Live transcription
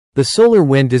The solar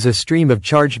wind is a stream of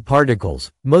charged particles,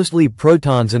 mostly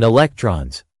protons and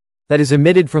electrons, that is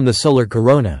emitted from the solar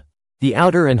corona, the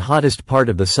outer and hottest part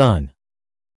of the Sun.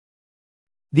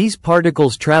 These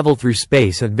particles travel through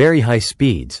space at very high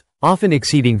speeds, often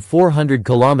exceeding 400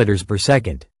 kilometers per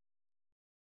second.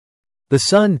 The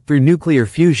Sun, through nuclear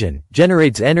fusion,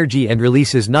 generates energy and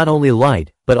releases not only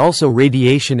light, but also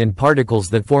radiation and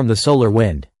particles that form the solar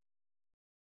wind.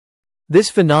 This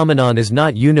phenomenon is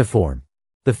not uniform.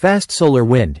 The fast solar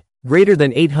wind, greater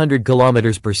than 800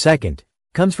 kilometers per second,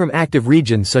 comes from active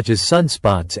regions such as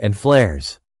sunspots and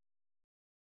flares.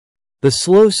 The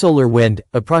slow solar wind,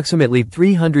 approximately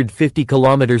 350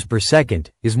 kilometers per second,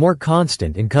 is more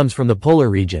constant and comes from the polar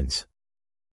regions.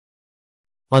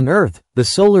 On Earth, the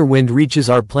solar wind reaches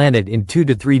our planet in 2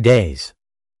 to 3 days.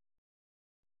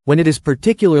 When it is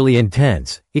particularly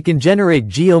intense, it can generate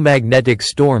geomagnetic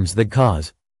storms that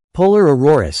cause polar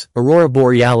auroras, aurora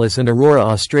borealis and aurora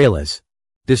australis,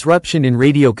 disruption in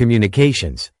radio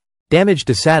communications, damage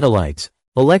to satellites,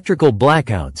 electrical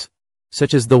blackouts,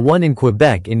 such as the one in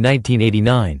Quebec in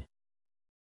 1989.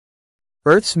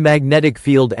 Earth's magnetic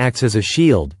field acts as a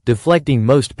shield, deflecting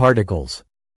most particles.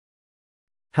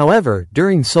 However,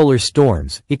 during solar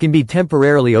storms, it can be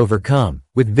temporarily overcome,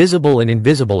 with visible and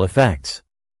invisible effects.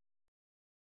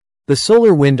 The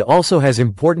solar wind also has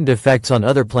important effects on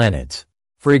other planets.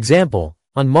 For example,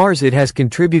 on Mars it has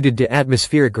contributed to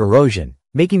atmospheric erosion,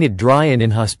 making it dry and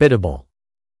inhospitable.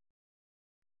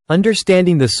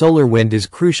 Understanding the solar wind is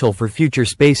crucial for future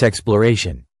space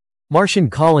exploration. Martian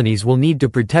colonies will need to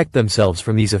protect themselves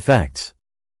from these effects.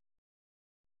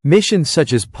 Missions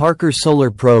such as Parker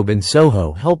Solar Probe and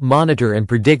SOHO help monitor and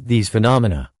predict these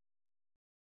phenomena.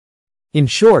 In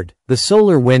short, the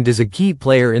solar wind is a key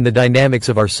player in the dynamics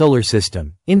of our solar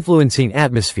system, influencing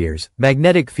atmospheres,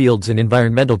 magnetic fields and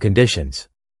environmental conditions.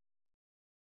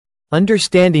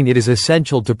 Understanding it is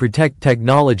essential to protect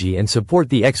technology and support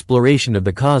the exploration of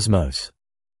the cosmos.